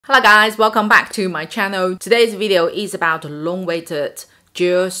Hello guys, welcome back to my channel. Today's video is about long-awaited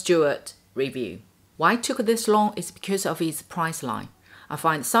Stuart review. Why it took this long is because of its price line. I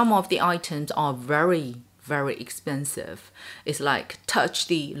find some of the items are very expensive. It's like touch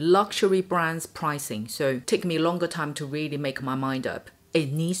the luxury brands pricing, so take me a longer time to really make my mind up.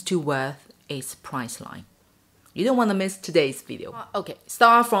 It needs to worth its price line. You don't want to miss today's video. Okay,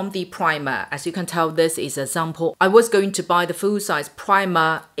 start from the primer. As you can tell, this is a sample. I was going to buy the full-size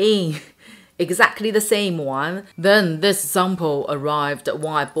primer in exactly the same one. Then this sample arrived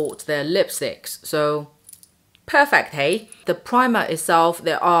while I bought their lipsticks. So, perfect, hey? The primer itself,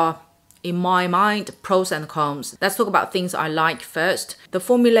 there are, in my mind, pros and cons. Let's talk about things I like first. The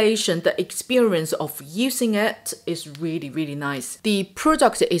formulation, the experience of using it is really nice. The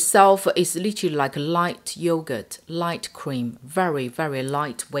product itself is literally like light yogurt, light cream, very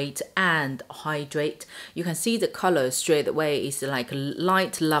lightweight and hydrate. You can see the color straight away is like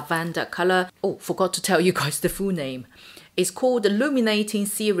light lavender color. Oh, forgot to tell you guys the full name. It's called Illuminating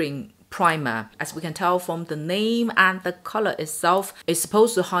Serum Primer. As we can tell from the name and the color itself, it's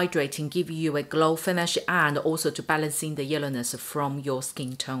supposed to hydrate and give you a glow finish and also to balancing the yellowness from your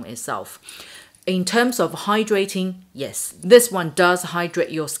skin tone itself. In terms of hydrating, yes, this one does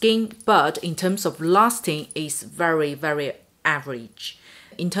hydrate your skin, but in terms of lasting, it's very average.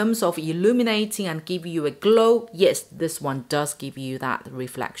 In terms of illuminating and give you a glow, yes, this one does give you that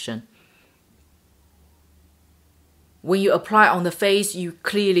reflection. When you apply on the face, you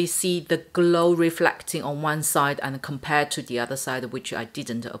clearly see the glow reflecting on one side and compared to the other side, which I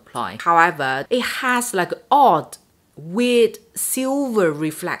didn't apply. However, it has like odd, weird silver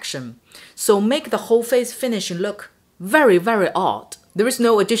reflection. So make the whole face finish look very odd. There is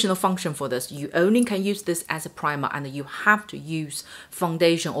no additional function for this. You only can use this as a primer and you have to use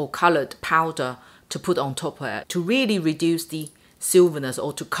foundation or colored powder to put on top of it to really reduce the silverness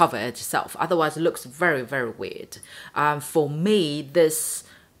or to cover it itself. Otherwise it looks very weird. For me, this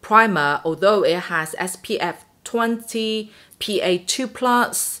primer, although it has SPF 20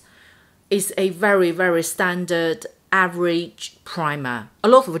 PA2+, is a very standard average primer. A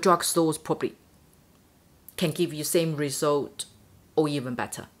lot of drugstores probably can give you same result or even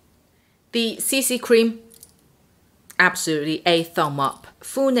better. The CC cream, absolutely a thumb up.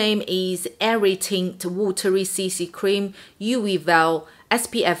 Full name is Airy Tint Watery CC Cream UV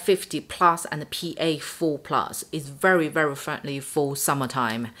SPF 50+ and PA4+. It's very friendly for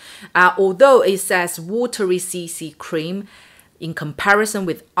summertime. Although it says Watery CC Cream, in comparison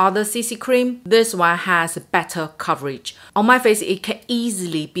with other CC cream, this one has better coverage. On my face, it can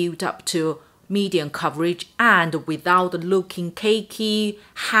easily build up to medium coverage and without looking cakey,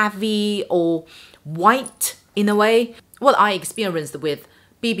 heavy or white in a way. What I experienced with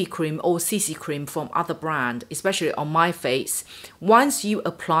BB cream or CC cream from other brand, especially on my face, once you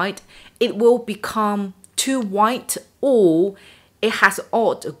apply it, it will become too white or it has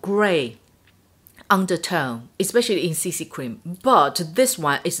odd grey undertone, especially in CC cream. But this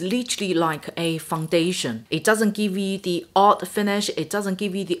one is literally like a foundation. It doesn't give you the odd finish, it doesn't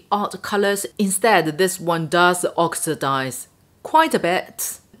give you the odd colors. Instead, this one does oxidize quite a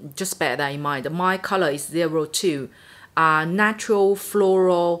bit. Just bear that in mind. My color is 02. Natural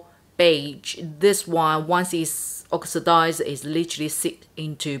floral beige. This one, once it's oxidized, is literally sit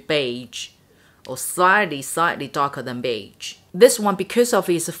into beige or slightly darker than beige. This one, because of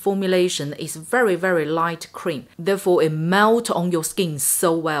its formulation, is very light cream. Therefore, it melts on your skin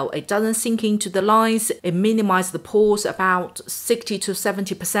so well. It doesn't sink into the lines. It minimizes the pores about 60 to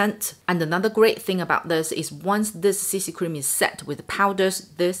 70%. And another great thing about this is once this CC cream is set with powders,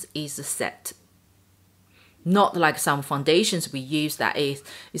 this is set. Not like some foundations we use that is,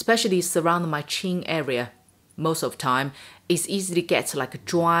 especially surround my chin area, most of the time, it easily gets like a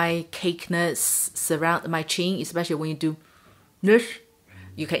dry cakeness surround my chin, especially when you do this.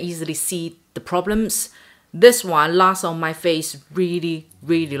 You can easily see the problems. This one lasts on my face really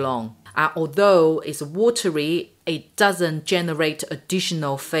long. Although it's watery, it doesn't generate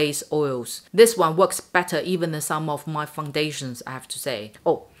additional face oils. This one works better even than some of my foundations, I have to say.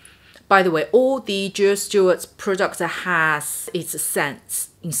 Oh, by the way, all the Stuart's products has its scents.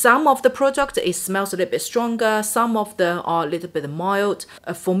 In some of the products, it smells a little bit stronger. Some of them are a little bit mild.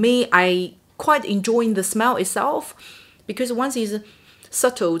 For me, I quite enjoy the smell itself because once it's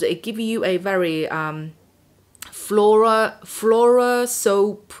subtle, it gives you a very flora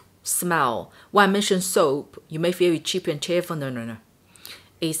soap smell. When I mention soap, you may feel it cheap and cheerful. No.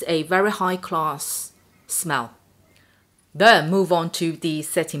 It's a very high class smell. Then move on to the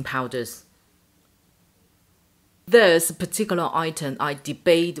setting powders. This particular item I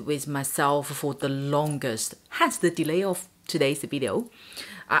debate with myself for the longest, hence the delay of today's video.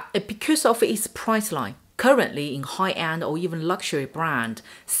 because of its price line. Currently in high-end or even luxury brand,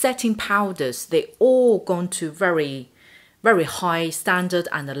 setting powders, they all gone to very high standard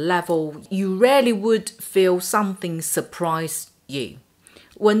and level. You rarely would feel something surprise you.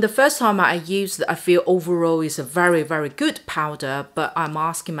 When the first time I used it, I feel overall it's a very good powder, but I'm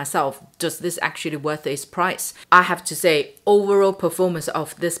asking myself, does this actually worth its price? I have to say, overall performance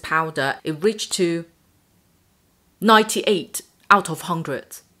of this powder, it reached to 98 out of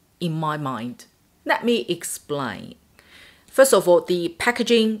 100 in my mind. Let me explain. First of all, the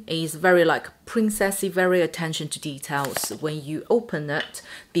packaging is very like princessy, very attention to details. When you open it,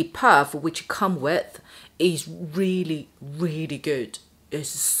 the perf which come with is really good. It's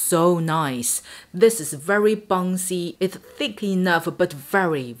so nice. This is very bouncy. It's thick enough, but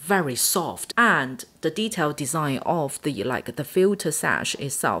very soft. And the detailed design of the filter sash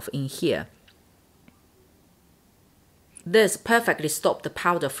itself in here. This perfectly stops the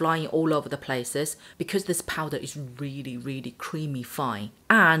powder flying all over the places because this powder is really creamy fine.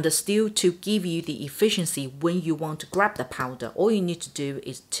 And still to give you the efficiency when you want to grab the powder, all you need to do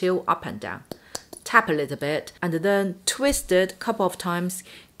is tilt up and down. Tap a little bit and then twist it a couple of times,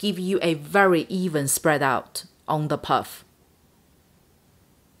 give you a very even spread out on the puff.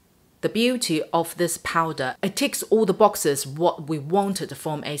 The beauty of this powder, it ticks all the boxes what we wanted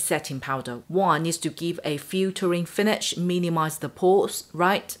from a setting powder. One is to give a filtering finish, minimize the pores,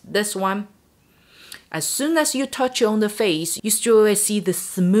 right? This one, as soon as you touch it on the face, you still see the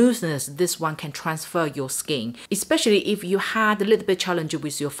smoothness this one can transfer your skin. Especially if you had a little bit challenge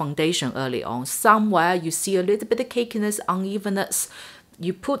with your foundation early on. Somewhere you see a little bit of cakiness, unevenness.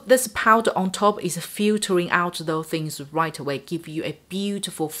 You put this powder on top, is filtering out those things right away, give you a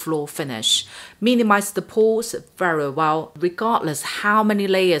beautiful floor finish. Minimize the pores very well. Regardless how many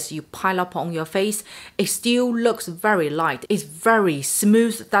layers you pile up on your face, it still looks very light. It's very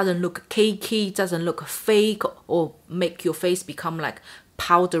smooth, doesn't look cakey, doesn't look fake or make your face become like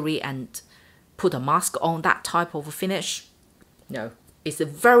powdery and put a mask on, that type of finish. No, it's a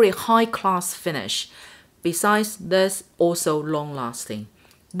very high class finish. Besides this, also long lasting.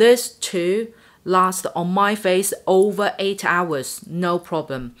 This too lasts on my face over 8 hours, no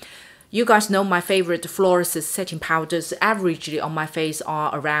problem. You guys know my favorite FLORASIS setting powders averagely on my face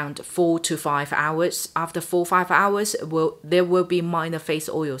are around 4 to 5 hours. After 4-5 hours, there will be minor face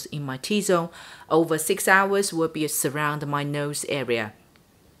oils in my T-zone. Over 6 hours will be surround my nose area.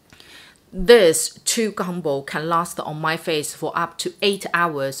 This two combo can last on my face for up to 8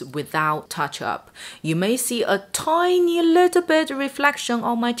 hours without touch up. You may see a tiny little bit reflection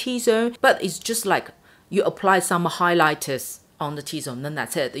on my T-zone, but it's just like you apply some highlighters on the T-zone, then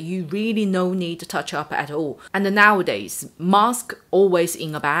that's it. You really no need to touch up at all. And nowadays, mask always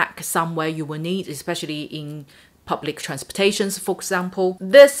in a bag, somewhere you will need, especially in public transportations, for example.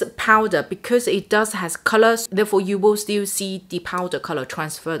 This powder, because it does has colors, therefore you will still see the powder color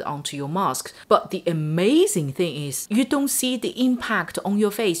transferred onto your mask. But the amazing thing is you don't see the impact on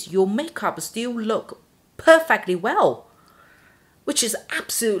your face. Your makeup still look perfectly well, which is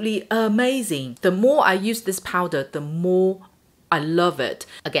absolutely amazing. The more I use this powder, the more I love it.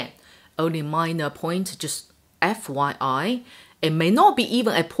 Again, only minor point, just FYI. It may not be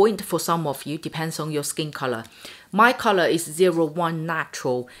even a point for some of you, depends on your skin color. My color is 01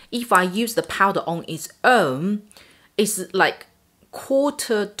 natural. If I use the powder on its own, it's like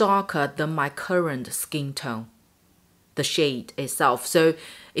quarter darker than my current skin tone, the shade itself. So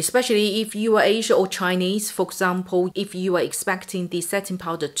especially if you are Asian or Chinese, for example, if you are expecting the setting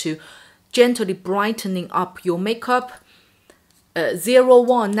powder to gently brightening up your makeup,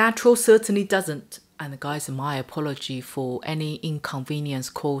 01 natural certainly doesn't. And guys, my apology for any inconvenience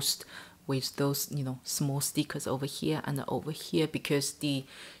caused with those, small stickers over here and over here, because the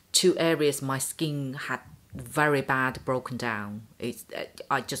two areas my skin had very bad broken down.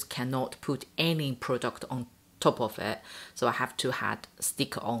 I just cannot put any product on top of it, so I have to had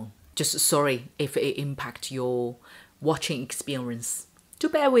sticker on. Just sorry if it impact your watching experience. Do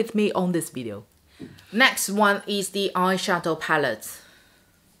bear with me on this video. Next one is the eyeshadow palette.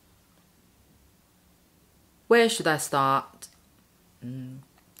 Where should I start?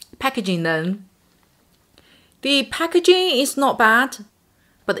 Packaging then. The packaging is not bad,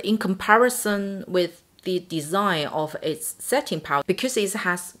 but in comparison with the design of its setting powder, because it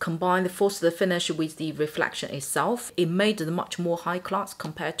has combined the forced finish with the reflection itself, it made it much more high class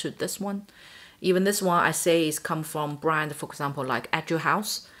compared to this one. Even this one I say is come from brand, for example, like Etude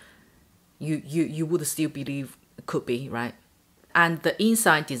House. You would still believe it could be, right? And the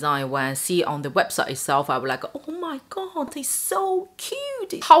inside design, when I see on the website itself, I was like, oh my god, it's so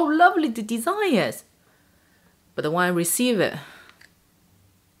cute. How lovely the design is. But when I receive it,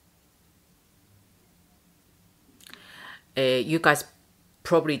 You guys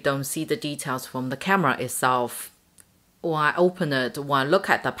probably don't see the details from the camera itself. When I open it, when I look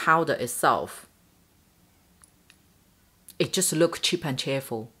at the powder itself, it just looks cheap and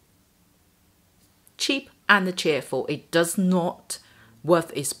cheerful. Cheap and cheerful. It does not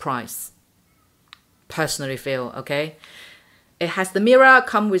worth its price. Personally feel, okay? It has the mirror,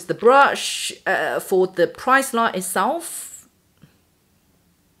 come with the brush. For the price line itself,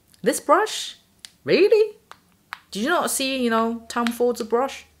 this brush, really? Did you not see, Tom Ford's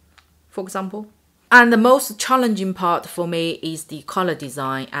brush, for example? And the most challenging part for me is the color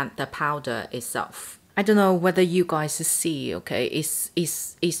design and the powder itself. I don't know whether you guys see, okay?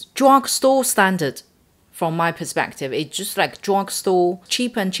 It's drugstore standard from my perspective. It's just like drugstore,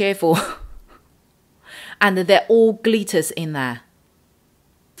 cheap and cheerful. And they're all glitters in there.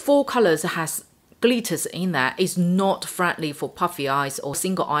 4 colors has glitters in there. It's not friendly for puffy eyes or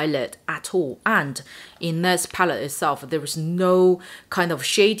single eyelid at all. And in this palette itself, there is no kind of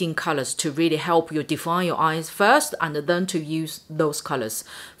shading colors to really help you define your eyes first and then to use those colors.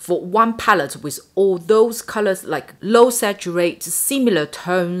 For one palette with all those colors like low saturate, similar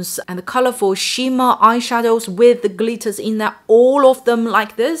tones and colorful shimmer eyeshadows with the glitters in there, all of them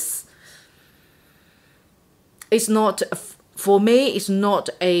like this, it's not, for me, it's not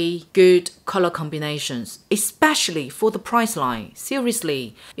a good color combinations, especially for the price line.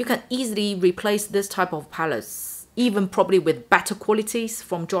 Seriously, you can easily replace this type of palettes, even probably with better qualities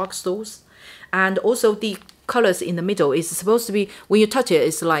from drugstores. And also the colors in the middle is supposed to be, when you touch it,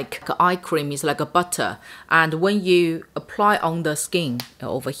 it's like eye cream, it's like a butter. And when you apply on the skin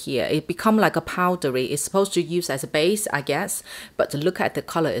over here, it becomes like a powdery. It's supposed to use as a base, I guess, but look at the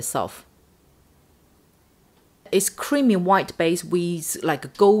color itself. It's creamy white base with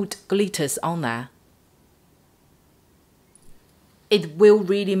like gold glitters on there. It will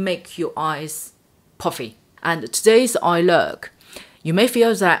really make your eyes puffy. And today's eye look, you may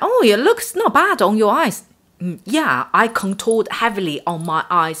feel that, oh, it looks not bad on your eyes. Yeah, I contoured heavily on my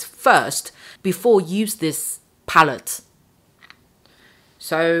eyes first before use this palette.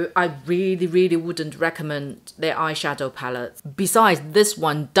 So I really wouldn't recommend their eyeshadow palette. Besides, this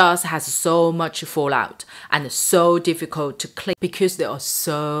one has so much fallout and so difficult to clean because there are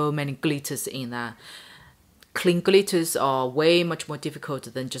so many glitters in there. Clean glitters are way much more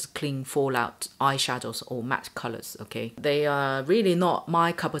difficult than just clean fallout eyeshadows or matte colors, okay? They are really not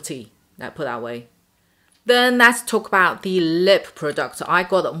my cup of tea, let's put it that way. Then let's talk about the lip product. I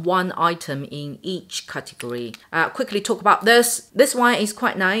got 1 item in each category. Quickly talk about this. This one is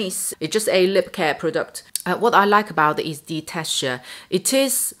quite nice. It's just a lip care product. What I like about it is the texture. It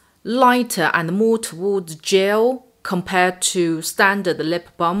is lighter and more towards gel compared to standard lip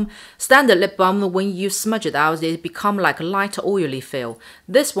balm. Standard lip balm, when you smudge it out, it becomes like a light oily feel.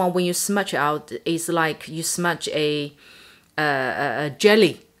 This one, when you smudge it out, is like you smudge a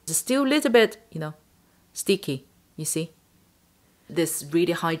jelly. It's still a little bit, sticky, you see. This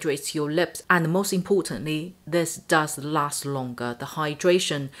really hydrates your lips, and most importantly, this does last longer. The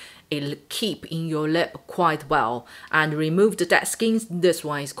hydration, it'll keep in your lip quite well and remove the dead skin. This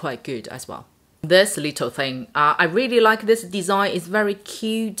one is quite good as well. This little thing, I really like this design. It's very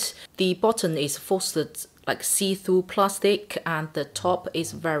cute. The bottom is frosted like see-through plastic and the top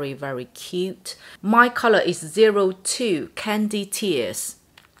is very cute. My color is 02 Candy Tears.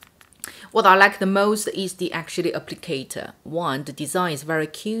 What I like the most is the actually applicator. One, the design is very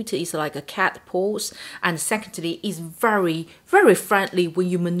cute. It's like a cat paws. And secondly, it's very friendly when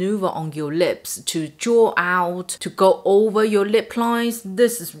you maneuver on your lips to draw out, to go over your lip lines.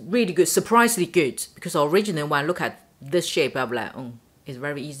 This is really good, surprisingly good. Because originally when I look at this shape, I'm like, oh, it's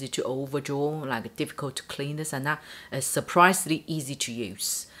very easy to overdraw, like difficult to clean this and that. It's surprisingly easy to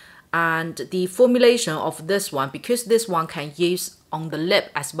use. And the formulation of this one, because this one can use on the lip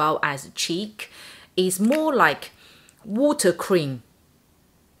as well as cheek, is more like water cream.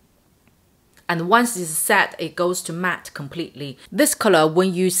 And once it's set, it goes to matte completely. This color,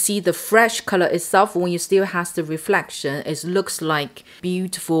 when you see the fresh color itself, when you still has the reflection, it looks like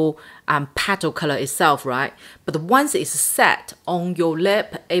beautiful petal color itself, right? But once it's set on your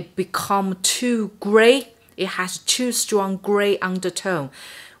lip, it becomes too gray. It has too strong gray undertone,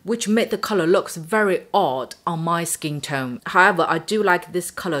 which made the color looks very odd on my skin tone. However, I do like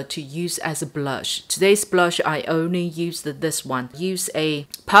this color to use as a blush. Today's blush, I only used this one. Use a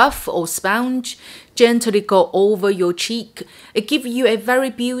puff or sponge, gently go over your cheek. It gives you a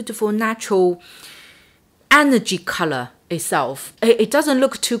very beautiful, natural energy color itself. It doesn't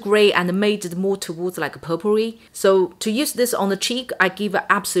look too gray and made it more towards like a purpley. So to use this on the cheek, I give it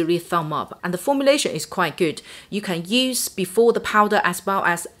absolutely thumb up. And the formulation is quite good. You can use before the powder as well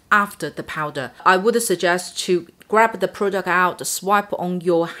as after the powder. I would suggest to grab the product out, swipe on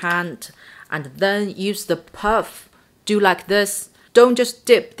your hand, and then use the puff. Do like this. Don't just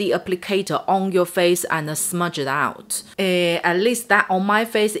dip the applicator on your face and smudge it out. At least that on my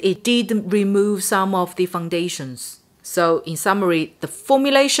face, it did remove some of the foundations. So in summary, the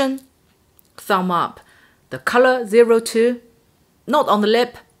formulation, thumb up. The color 02, not on the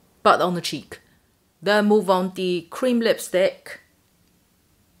lip, but on the cheek. Then move on the cream lipstick.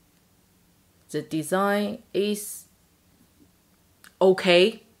 The design is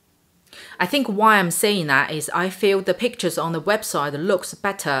okay. I think why I'm saying that is I feel the pictures on the website looks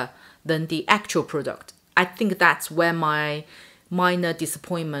better than the actual product. I think that's where my minor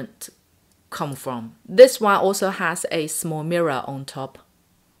disappointment come from. This one also has a small mirror on top.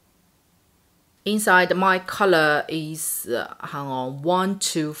 Inside, my color is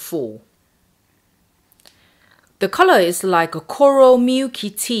 124. The color is like a coral milky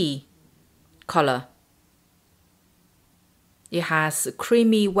tea color. It has a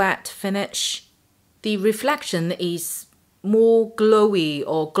creamy wet finish. The reflection is more glowy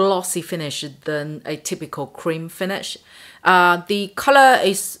or glossy finish than a typical cream finish. The color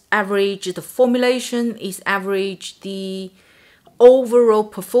is average, the formulation is average, the overall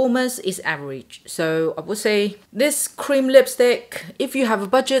performance is average. So I would say this cream lipstick, if you have a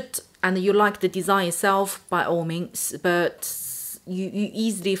budget and you like the design itself, by all means, but you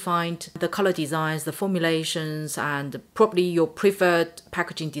easily find the color designs, the formulations, and probably your preferred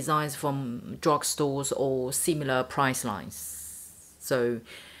packaging designs from drugstores or similar price lines. So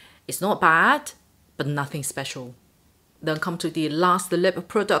it's not bad, but nothing special. Then come to the last lip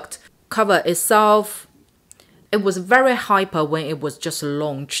product. Cover itself, it was very hyper when it was just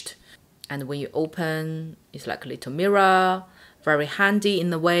launched. And when you open, it's like a little mirror, very handy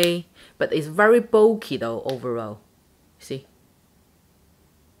in a way, but it's very bulky though overall. See?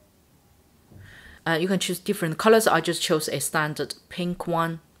 You can choose different colors. I just chose a standard pink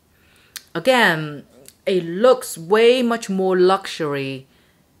one. Again, it looks way much more luxury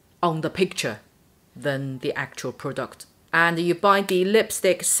on the picture than the actual product. And you buy the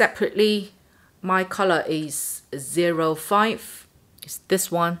lipstick separately. My color is 05. It's this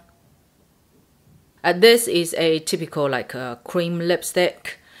one. This is a typical like a cream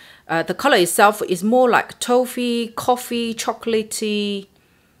lipstick. The color itself is more like toffee, coffee, chocolatey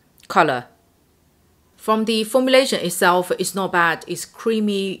color. From the formulation itself, it's not bad. It's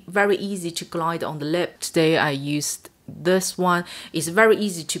creamy, very easy to glide on the lip. Today I used this one. It's very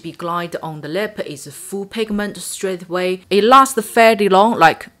easy to be glide on the lip. It's a full pigment straight away. It lasts fairly long,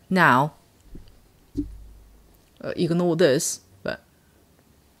 like now. Ignore this, but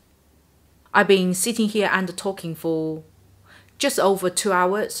I've been sitting here and talking for just over 2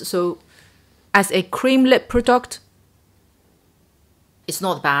 hours. So as a cream lip product, it's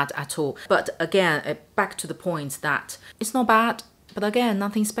not bad at all. But again, back to the point that it's not bad, but again,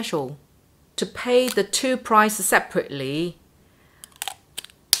 nothing special. To pay the two prices separately,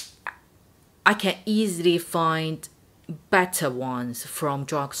 I can easily find better ones from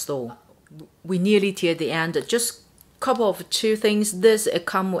drugstore. We nearly to the end. Just a couple of two things. This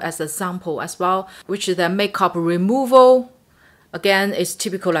comes as a sample as well, which is the makeup removal. Again, it's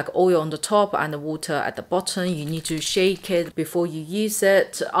typical like oil on the top and the water at the bottom. You need to shake it before you use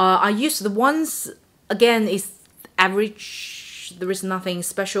it. I use the ones, again, it's average. There is nothing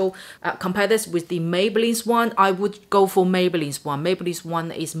special. Compare this with the Maybelline's one. I would go for Maybelline's one. Maybelline's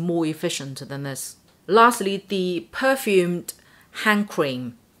one is more efficient than this. Lastly, the Perfumed hand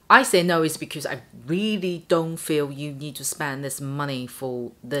cream. I say no is because I really don't feel you need to spend this money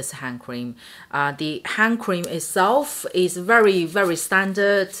for this hand cream. The hand cream itself is very, very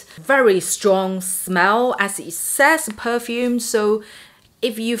standard, very strong smell as it says perfume. So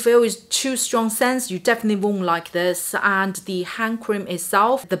if you feel it's too strong scents, you definitely won't like this. And the hand cream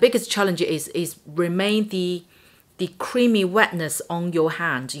itself, the biggest challenge is remain the creamy wetness on your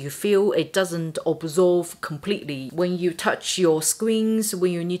hand. You feel it doesn't absorb completely. When you touch your screens,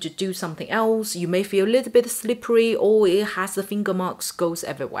 when you need to do something else, you may feel a little bit slippery or it has the finger marks goes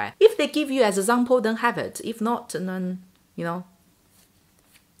everywhere. If they give you as an example, then have it. If not, then, you know,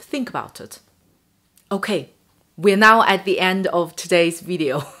 think about it. Okay, we're now at the end of today's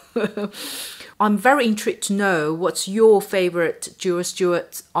video. I'm very intrigued to know what's your favorite Julia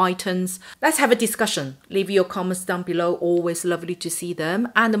Stuart items. Let's have a discussion. Leave your comments down below. Always lovely to see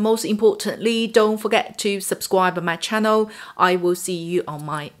them. And most importantly, don't forget to subscribe to my channel. I will see you on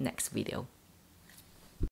my next video.